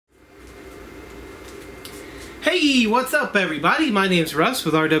Hey, what's up everybody? My name's Russ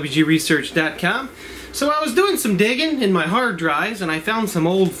with rwgresearch.com. So I was doing some digging in my hard drives and I found some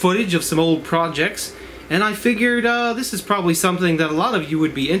old footage of some old projects, and I figured this is probably something that a lot of you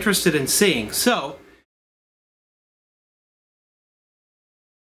would be interested in seeing. So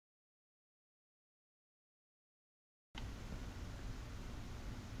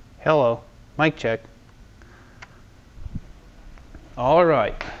hello, mic check. All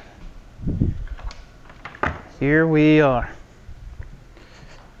right, here we are.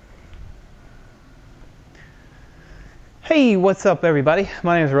 Hey, what's up everybody?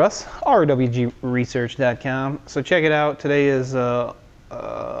 My name is Russ, rwgresearch.com. So check it out. Today is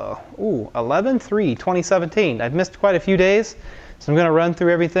 11/3/2017. I've missed quite a few days, so I'm going to run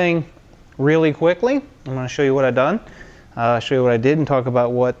through everything really quickly. I'm going to show you what I've done, show you what I did, and talk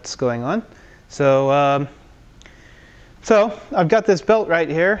about what's going on. So I've got this belt right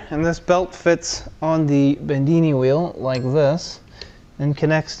here, and this belt fits on the Bedini wheel like this and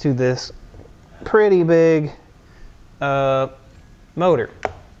connects to this pretty big motor.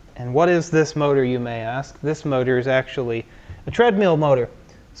 And what is this motor, you may ask? This motor is actually a treadmill motor.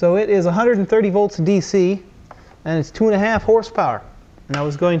 So it is 130 volts DC and it's 2.5 horsepower. And I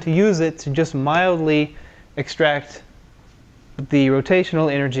was going to use it to just mildly extract the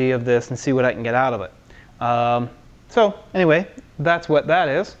rotational energy of this and see what I can get out of it. So anyway, that's what that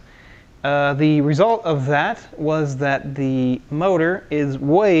is. The result of that was that the motor is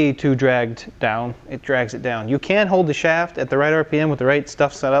way too dragged down. It drags it down. You can hold the shaft at the right RPM with the right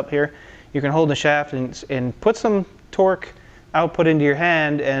stuff set up here. You can hold the shaft and put some torque output into your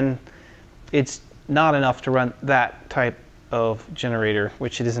hand, and it's not enough to run that type of generator,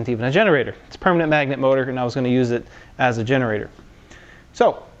 which it isn't even a generator. It's a permanent magnet motor, and I was going to use it as a generator.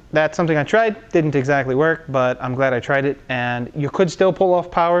 So that's something I tried. Didn't exactly work, but I'm glad I tried it. And you could still pull off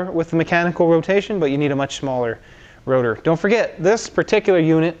power with the mechanical rotation, but you need a much smaller rotor. Don't forget, this particular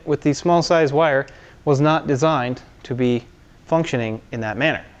unit with the small size wire was not designed to be functioning in that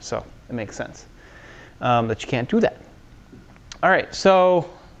manner. So it makes sense that you can't do that. All right, so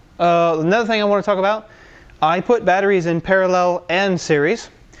another thing I want to talk about, I put batteries in parallel and series.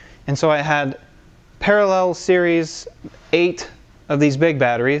 And so I had parallel series 8 of these big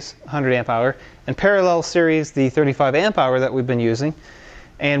batteries, 100 amp hour, and parallel series, the 35 amp hour that we've been using.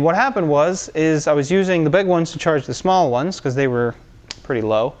 And what happened was I was using the big ones to charge the small ones because they were pretty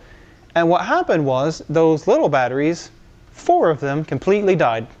low. And what happened was those little batteries, 4 of them completely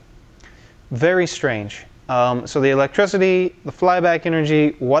died. Very strange. So the electricity, the flyback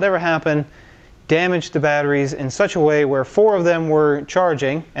energy, whatever happened, damaged the batteries in such a way where 4 of them were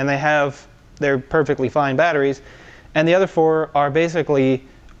charging, and they're perfectly fine batteries, and the other 4 are basically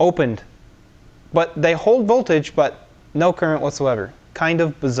opened. But they hold voltage, but no current whatsoever. Kind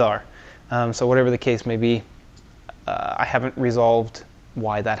of bizarre. So whatever the case may be, I haven't resolved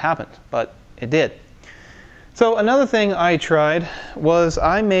why that happened, but it did. So another thing I tried was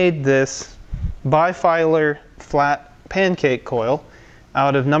I made this bifilar flat pancake coil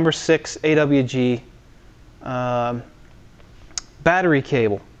out of number 6 AWG battery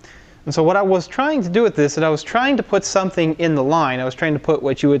cable. And so what I was trying to do with this is I was trying to put something in the line. I was trying to put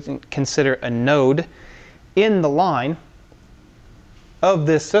what you would consider a node in the line of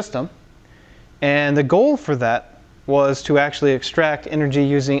this system. And the goal for that was to actually extract energy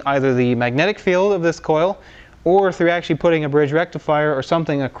using either the magnetic field of this coil or through actually putting a bridge rectifier or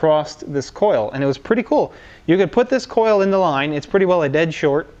something across this coil. And it was pretty cool. You could put this coil in the line. It's pretty well a dead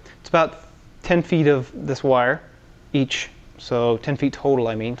short. It's about 10 feet of this wire each. So 10 feet total,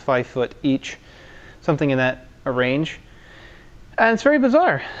 I mean, 5 foot each, something in that range. And it's very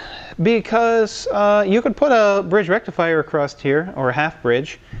bizarre because you could put a bridge rectifier across here, or a half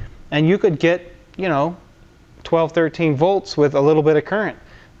bridge, and you could get, 12, 13 volts with a little bit of current.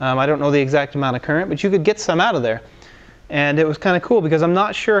 I don't know the exact amount of current, but you could get some out of there. And it was kind of cool because I'm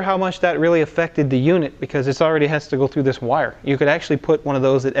not sure how much that really affected the unit because it already has to go through this wire. You could actually put one of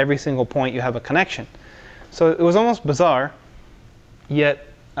those at every single point you have a connection. So it was almost bizarre. Yet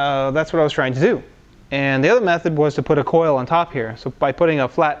that's what I was trying to do. And the other method was to put a coil on top here. So by putting a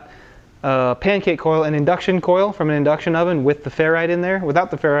flat pancake coil, an induction coil from an induction oven with the ferrite in there.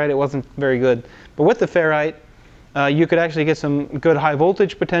 Without the ferrite it wasn't very good. But with the ferrite you could actually get some good high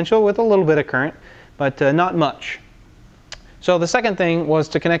voltage potential with a little bit of current, but not much. So the second thing was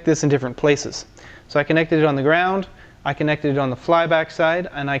to connect this in different places. So I connected it on the ground, I connected it on the flyback side,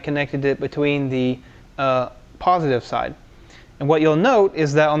 and I connected it between the positive side. And what you'll note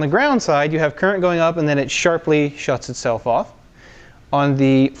is that on the ground side you have current going up and then it sharply shuts itself off. On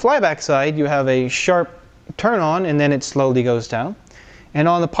the flyback side you have a sharp turn on and then it slowly goes down. And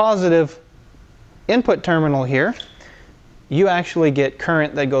on the positive input terminal here, you actually get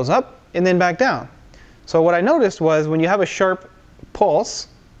current that goes up and then back down. So what I noticed was when you have a sharp pulse,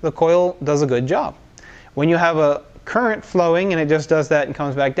 the coil does a good job. When you have a current flowing and it just does that and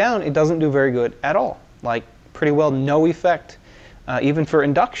comes back down, it doesn't do very good at all. Like pretty well no effect. Even for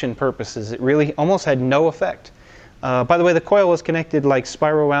induction purposes, it really almost had no effect. By the way, the coil was connected like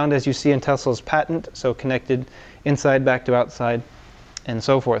spiral wound, as you see in Tesla's patent, so connected inside back to outside and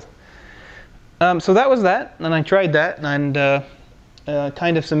so forth. So that was that, and I tried that, and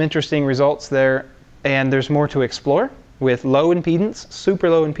kind of some interesting results there. And there's more to explore with low impedance, super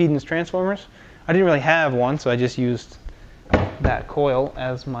low impedance transformers. I didn't really have one, so I just used that coil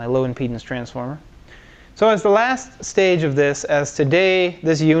as my low impedance transformer. So as the last stage of this, as today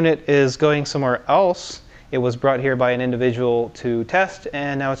this unit is going somewhere else, it was brought here by an individual to test,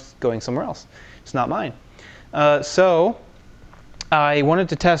 and now it's going somewhere else. It's not mine. So I wanted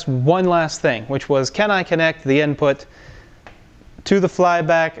to test one last thing, which was, can I connect the input to the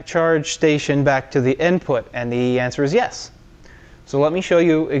flyback charge station back to the input? And the answer is yes. So let me show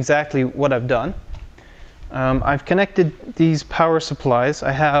you exactly what I've done. I've connected these power supplies.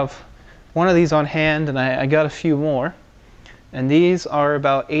 I have one of these on hand, and I got a few more. And these are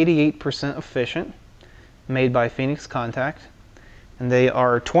about 88% efficient, made by Phoenix Contact. And they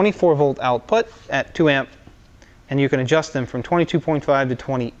are 24 volt output at 2 amp. And you can adjust them from 22.5 to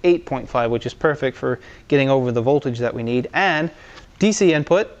 28.5, which is perfect for getting over the voltage that we need. And DC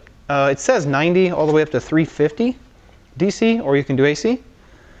input, it says 90 all the way up to 350 DC, or you can do AC.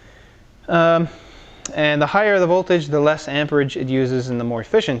 And the higher the voltage, the less amperage it uses and the more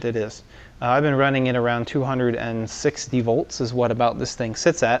efficient it is. I've been running it around 260 volts is what about this thing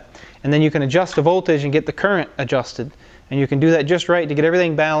sits at. And then you can adjust the voltage and get the current adjusted. And you can do that just right to get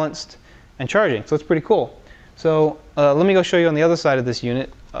everything balanced and charging. So it's pretty cool. So let me go show you on the other side of this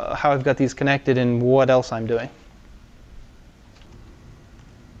unit how I've got these connected and what else I'm doing.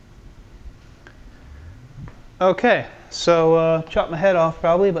 Okay, so chop my head off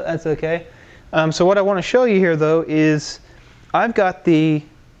probably, but that's okay. So what I want to show you here though is I've got the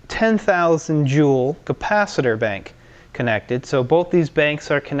 10,000 joule capacitor bank connected. So both these banks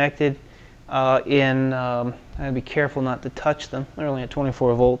are connected I gotta be careful not to touch them. They're only at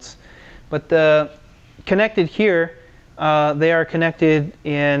 24 volts. But connected here, they are connected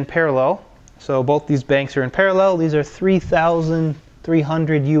in parallel. So both these banks are in parallel. These are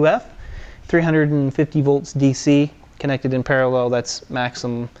 3,300 UF, 350 volts DC connected in parallel. That's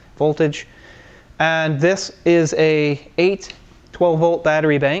maximum voltage. And this is a 12 volt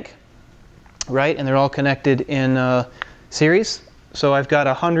battery bank, right? And they're all connected in series. So I've got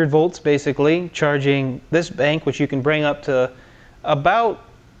 100 volts basically charging this bank, which you can bring up to about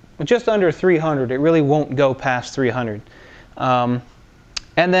just under 300. It really won't go past 300. And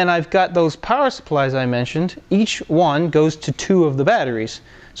then I've got those power supplies I mentioned. Each one goes to 2 of the batteries.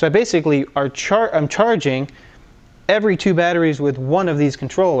 So I basically I'm charging every 2 batteries with one of these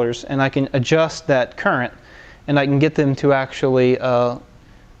controllers, and I can adjust that current, and I can get them to actually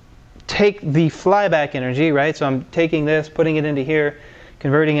take the flyback energy, right? So I'm taking this, putting it into here,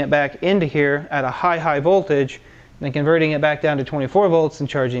 converting it back into here at a high voltage, then converting it back down to 24 volts and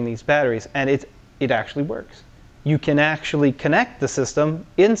charging these batteries. And it actually works. You can actually connect the system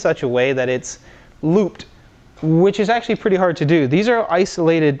in such a way that it's looped, which is actually pretty hard to do. These are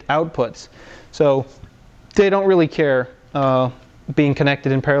isolated outputs, so they don't really care being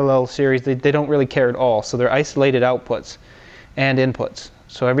connected in parallel series. They don't really care at all. So they're isolated outputs and inputs.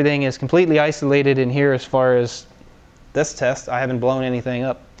 So everything is completely isolated in here as far as this test. I haven't blown anything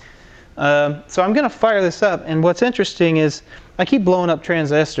up. So I'm going to fire this up, and what's interesting is I keep blowing up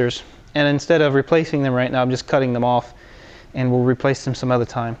transistors, and instead of replacing them right now, I'm just cutting them off, and we'll replace them some other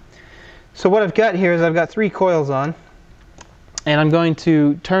time. So what I've got here is I've got 3 coils on, and I'm going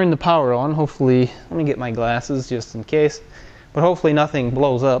to turn the power on. Hopefully, let me get my glasses just in case, but hopefully nothing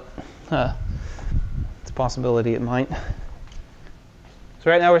blows up. It's a possibility it might. So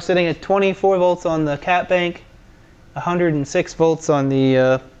right now we're sitting at 24 volts on the cat bank, 106 volts on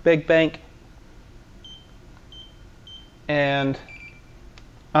the big bank, and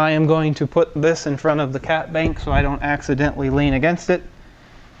I am going to put this in front of the cat bank so I don't accidentally lean against it.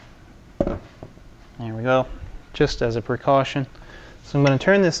 There we go, just as a precaution. So I'm going to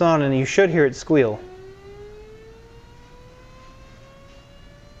turn this on, and you should hear it squeal.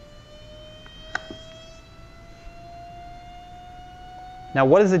 Now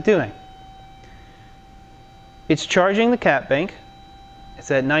what is it doing? It's charging the cat bank.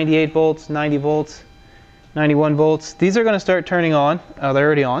 It's at 98 volts, 90 volts, 91 volts. These are going to start turning on. They're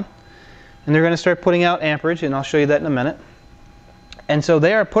already on. And they're going to start putting out amperage, and I'll show you that in a minute. And so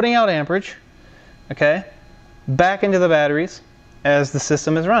they are putting out amperage. okay, back into the batteries as the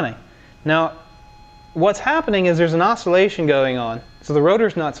system is running. Now, what's happening is there's an oscillation going on, so the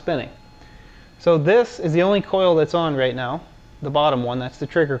rotor's not spinning. So this is the only coil that's on right now, the bottom one, that's the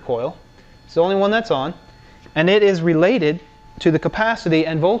trigger coil. It's the only one that's on, and it is related to the capacity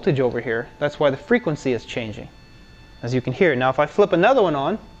and voltage over here. That's why the frequency is changing, as you can hear. Now if I flip another one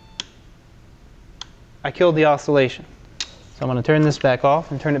on, I killed the oscillation. So I'm going to turn this back off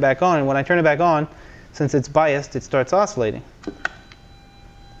and turn it back on, and when I turn it back on, since it's biased, it starts oscillating. I'm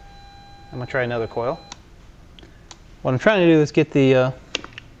going to try another coil. What I'm trying to do is get the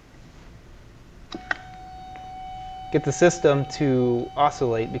system to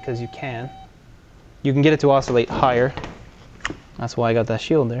oscillate, because you can. You can get it to oscillate higher. That's why I got that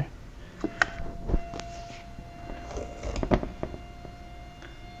shield there.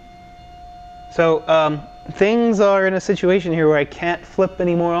 So things are in a situation here where I can't flip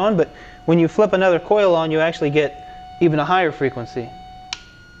any more on, but when you flip another coil on, you actually get even a higher frequency.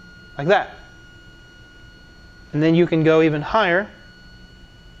 Like that. And then you can go even higher.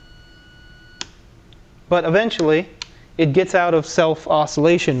 But eventually, it gets out of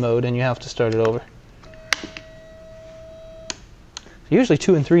self-oscillation mode and you have to start it over. Usually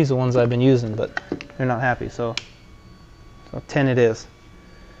 2 and 3 is the ones I've been using, but they're not happy, so 10 it is.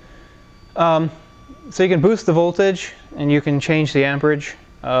 So you can boost the voltage and you can change the amperage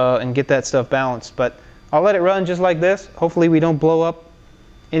and get that stuff balanced. But I'll let it run just like this. Hopefully we don't blow up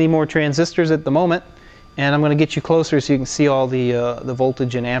any more transistors at the moment. And I'm going to get you closer so you can see all the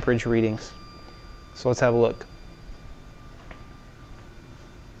voltage and amperage readings. So let's have a look.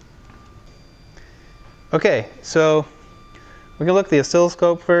 Okay, so we're going to look at the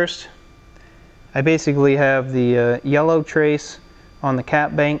oscilloscope first. I basically have the yellow trace on the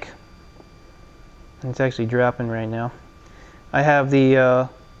cap bank. It's actually dropping right now. I have the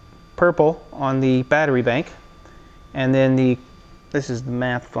purple on the battery bank. And then this is the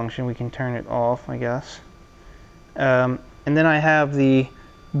math function. We can turn it off, I guess. And then I have the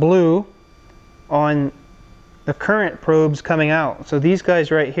blue on the current probes coming out. So these guys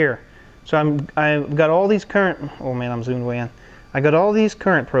right here. So I've got all these current, oh man, I'm zoomed way in. I got all these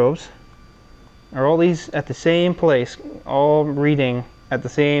current probes, or all these at the same place, all reading at the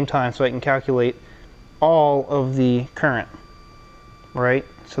same time, so I can calculate all of the current, right?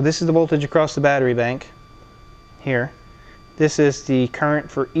 So this is the voltage across the battery bank here. This is the current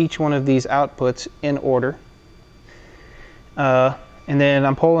for each one of these outputs in order. And then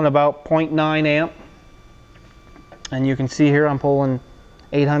I'm pulling about 0.9 amp. And you can see here I'm pulling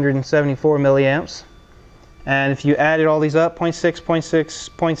 874 milliamps. And if you added all these up, 0.6, 0.6,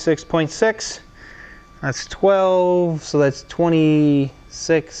 0.6, 0.6, that's 12, so that's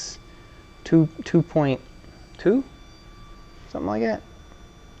 26, 2.2, something like that.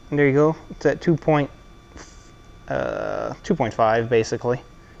 And there you go, it's at 2.5 basically.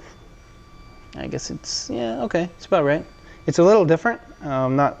 I guess it's, yeah, okay, it's about right. It's a little different.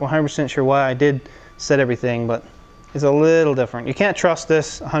 I'm not 100% sure why I did set everything, but it's a little different. You can't trust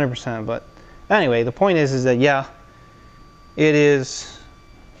this 100%, but anyway, the point is that, yeah, it is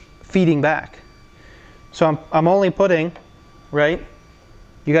feeding back. So I'm only putting, right,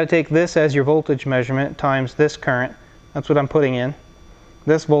 you got to take this as your voltage measurement times this current. That's what I'm putting in.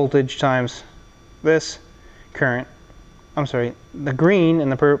 This voltage times this current. I'm sorry, the green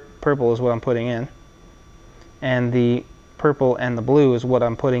and the purple is what I'm putting in. And the purple and the blue is what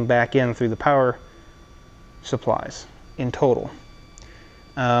I'm putting back in through the power supplies in total.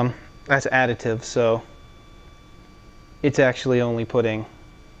 That's additive, so it's actually only putting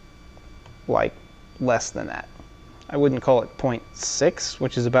like less than that. I wouldn't call it 0.6,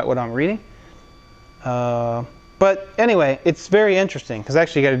 which is about what I'm reading. But anyway, it's very interesting because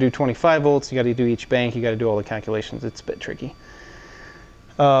actually you got to do 25 volts, you got to do each bank, you got to do all the calculations. It's a bit tricky.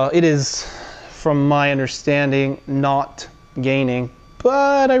 It is, from my understanding, not gaining,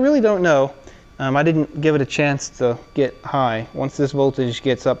 but I really don't know. I didn't give it a chance to get high. Once this voltage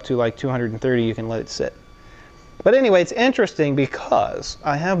gets up to like 230, you can let it sit. But anyway, it's interesting because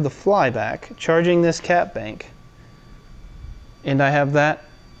I have the flyback charging this cap bank, and I have that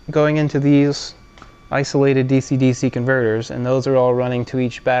going into these isolated DC-DC converters, and those are all running to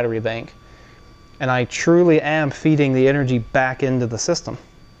each battery bank. And I truly am feeding the energy back into the system.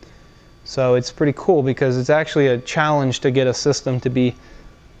 So it's pretty cool because it's actually a challenge to get a system to be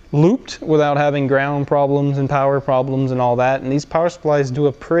looped without having ground problems and power problems and all that. And these power supplies do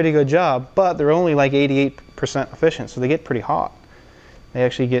a pretty good job, but they're only like 88% efficient, so they get pretty hot. They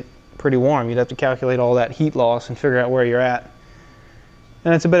actually get pretty warm. You'd have to calculate all that heat loss and figure out where you're at.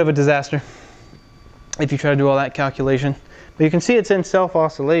 And it's a bit of a disaster if you try to do all that calculation. But you can see it's in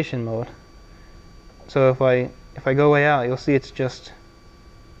self-oscillation mode. So if I go way out, you'll see it's just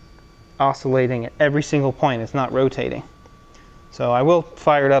oscillating at every single point. It's not rotating. So I will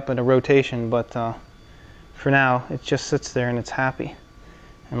fire it up in a rotation, but for now it just sits there and it's happy.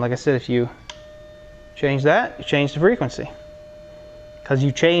 And like I said, if you change that, you change the frequency, because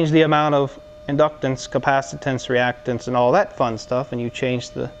you change the amount of inductance, capacitance, reactance, and all that fun stuff, and you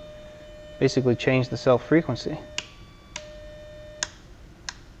change the, basically change the cell frequency.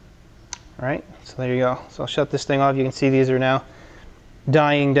 All right, so there you go. So I'll shut this thing off. You can see these are now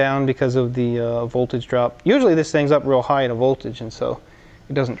dying down because of the voltage drop. Usually this thing's up real high in a voltage, and so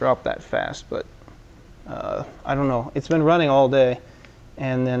it doesn't drop that fast, but I don't know. It's been running all day,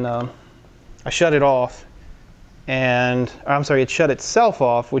 and then I shut it off, and I'm sorry, it shut itself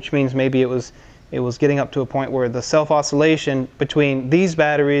off, which means maybe it was getting up to a point where the self oscillation between these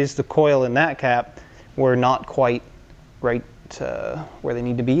batteries, the coil, and that cap were not quite right where they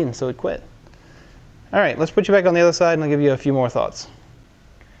need to be, and so it quit. All right, let's put you back on the other side, and I'll give you a few more thoughts.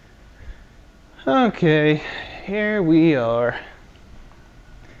 Okay, here we are.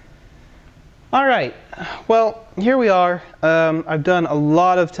 All right, well, here we are. I've done a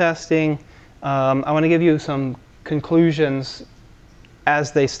lot of testing. I want to give you some conclusions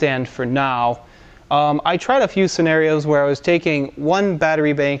as they stand for now. I tried a few scenarios where I was taking one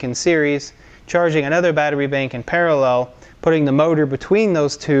battery bank in series, charging another battery bank in parallel, putting the motor between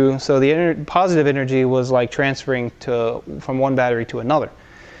those two, so the positive energy was like transferring from one battery to another.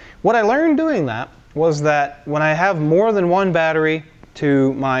 What I learned doing that was that when I have more than one battery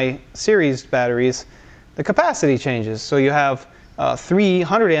to my series batteries, the capacity changes. So you have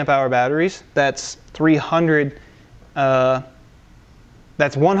 300 amp hour batteries, that's 100 amp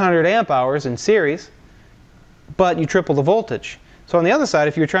hours in series, but you triple the voltage. So on the other side,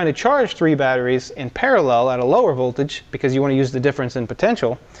 if you're trying to charge 3 batteries in parallel at a lower voltage, because you want to use the difference in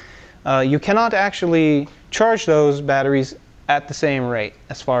potential, you cannot actually charge those batteries at the same rate,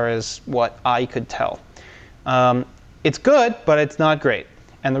 as far as what I could tell. It's good, but it's not great.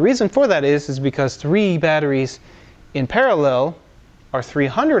 And the reason for that is because 3 batteries in parallel are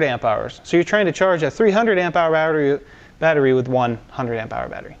 300 amp hours. So you're trying to charge a 300 amp hour battery with 100 amp hour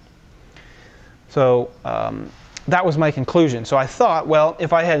battery. So that was my conclusion. So I thought, well,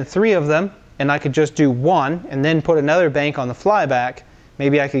 if I had 3 of them and I could just do one and then put another bank on the flyback,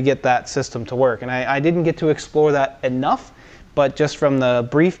 maybe I could get that system to work. And I didn't get to explore that enough, but just from the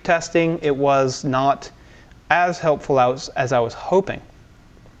brief testing, it was not as helpful as I was hoping.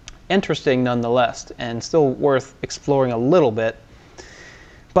 Interesting nonetheless, and still worth exploring a little bit.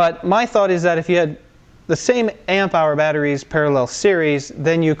 But my thought is that if you had the same amp hour batteries parallel series,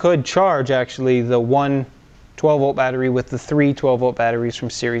 then you could charge actually the one 12-volt battery with the 3 12-volt batteries from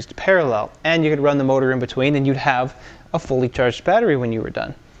series to parallel, and you could run the motor in between, and you'd have a fully charged battery when you were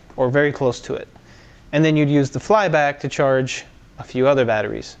done, or very close to it. And then you'd use the flyback to charge a few other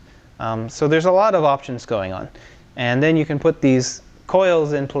batteries. So there's a lot of options going on. And then you can put these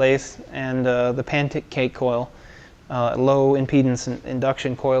coils in place, and the pancake coil, low impedance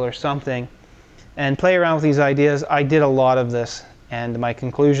induction coil or something, and play around with these ideas. I did a lot of this, and my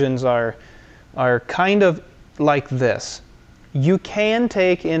conclusions are kind of like this. You can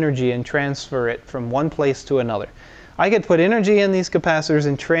take energy and transfer it from one place to another. I could put energy in these capacitors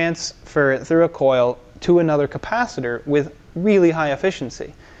and transfer it through a coil to another capacitor with really high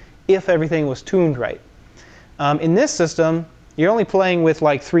efficiency, if everything was tuned right. In this system, you're only playing with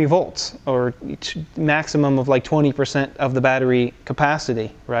like 3 volts, or maximum of like 20% of the battery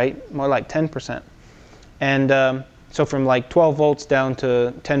capacity, right? More like 10%. And so from like 12 volts down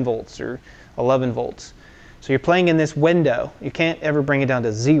to 10 volts or 11 volts. So you're playing in this window. You can't ever bring it down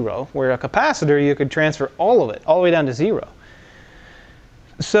to 0, where a capacitor, you could transfer all of it, all the way down to 0.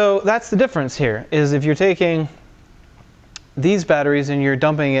 So that's the difference here, is if you're taking these batteries and you're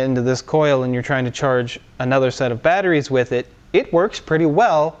dumping it into this coil and you're trying to charge another set of batteries with it, it works pretty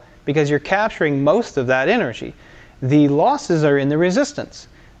well because you're capturing most of that energy. The losses are in the resistance.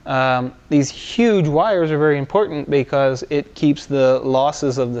 These huge wires are very important because it keeps the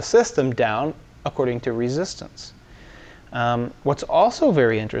losses of the system down according to resistance. What's also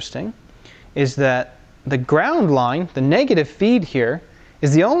very interesting is that the ground line, the negative feed here,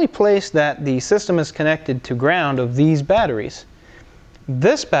 is the only place that the system is connected to ground of these batteries.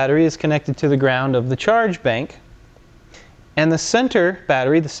 This battery is connected to the ground of the charge bank, and the center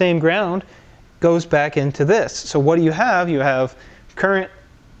battery, the same ground, goes back into this. So what do you have? You have current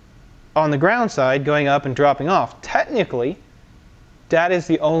on the ground side going up and dropping off. Technically, that is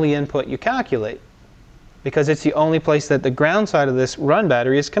the only input you calculate, because it's the only place that the ground side of this run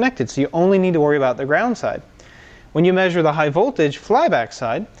battery is connected. So you only need to worry about the ground side. When you measure the high voltage flyback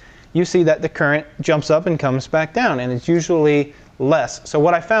side, you see that the current jumps up and comes back down, and it's usually less. So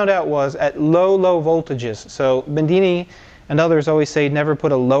what I found out was at low voltages, so Bedini and others always say never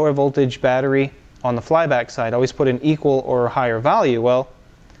put a lower voltage battery on the flyback side, always put an equal or higher value. Well,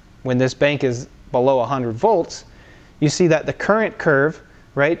 when this bank is below 100 volts, you see that the current curve,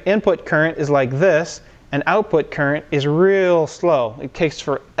 right, input current is like this, and output current is real slow. It takes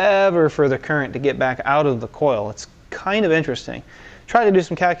forever for the current to get back out of the coil. It's kind of interesting. Try to do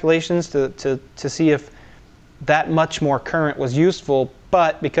some calculations to see if that much more current was useful,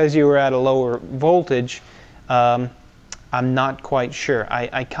 but because you were at a lower voltage, I'm not quite sure.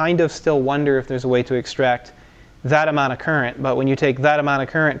 I kind of still wonder if there's a way to extract that amount of current, but when you take that amount of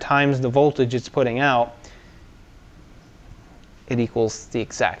current times the voltage it's putting out, it equals the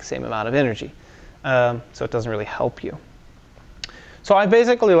exact same amount of energy. So it doesn't really help you. So I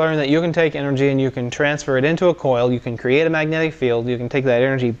basically learned that you can take energy and you can transfer it into a coil, you can create a magnetic field, you can take that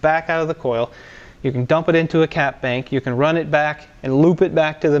energy back out of the coil, you can dump it into a cap bank, you can run it back and loop it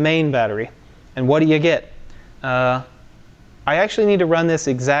back to the main battery. And what do you get? I actually need to run this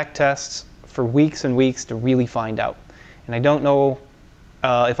exact test for weeks and weeks to really find out. And I don't know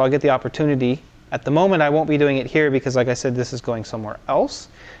if I'll get the opportunity. At the moment I won't be doing it here because, like I said, this is going somewhere else.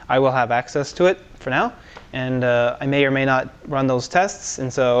 I will have access to it for now, and I may or may not run those tests.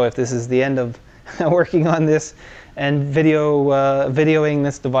 And so if this is the end of working on this and videoing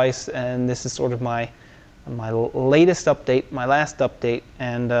this device, and this is sort of my latest update, my last update,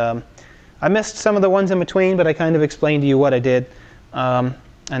 and I missed some of the ones in between, but I kind of explained to you what I did.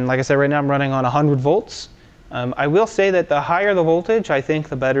 And like I said, right now I'm running on 100 volts. I will say that the higher the voltage, I think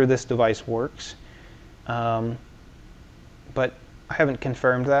the better this device works. But I haven't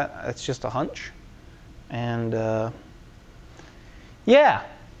confirmed that. It's just a hunch. And yeah,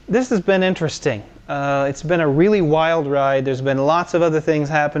 this has been interesting. It's been a really wild ride. There's been lots of other things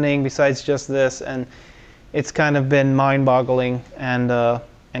happening besides just this, and it's kind of been mind-boggling.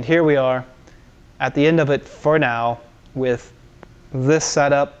 And here we are at the end of it for now with this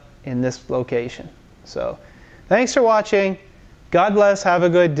setup in this location. So thanks for watching. God bless. Have a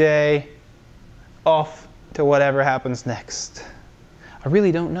good day. Off to whatever happens next. I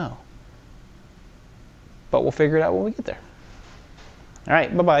really don't know, but we'll figure it out when we get there. All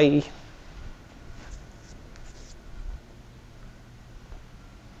right, bye-bye.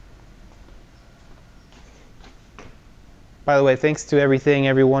 By the way, thanks to everything,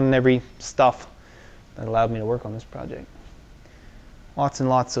 everyone, every stuff that allowed me to work on this project. Lots and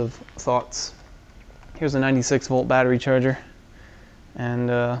lots of thoughts. Here's a 96 volt battery charger, and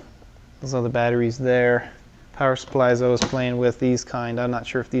those other batteries there. Power supplies I was playing with, these kind. I'm not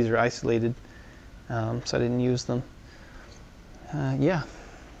sure if these are isolated, so I didn't use them. Yeah,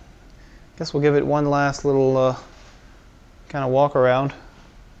 guess we'll give it one last little kind of walk around,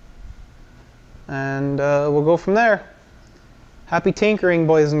 and we'll go from there. Happy tinkering,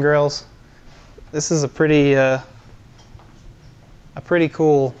 boys and girls. This is a pretty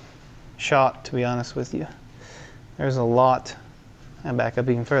cool shot, to be honest with you. There's a lot, and back up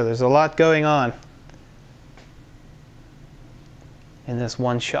even further, there's a lot going on in this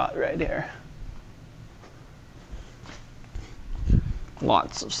one shot right here.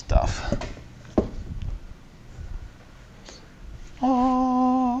 Lots of stuff.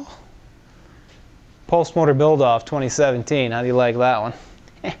 Oh, Pulse Motor Build Off 2017. How do you like that one?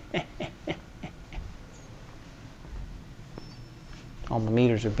 All the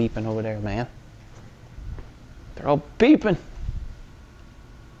meters are beeping over there, man. They're all beeping.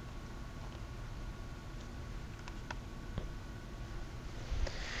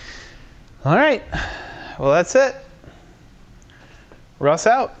 All right, well, that's it. Russ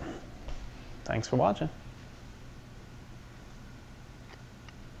out. Thanks for watching.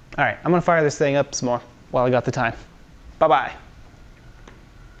 All right, I'm gonna fire this thing up some more while I got the time. Bye-bye.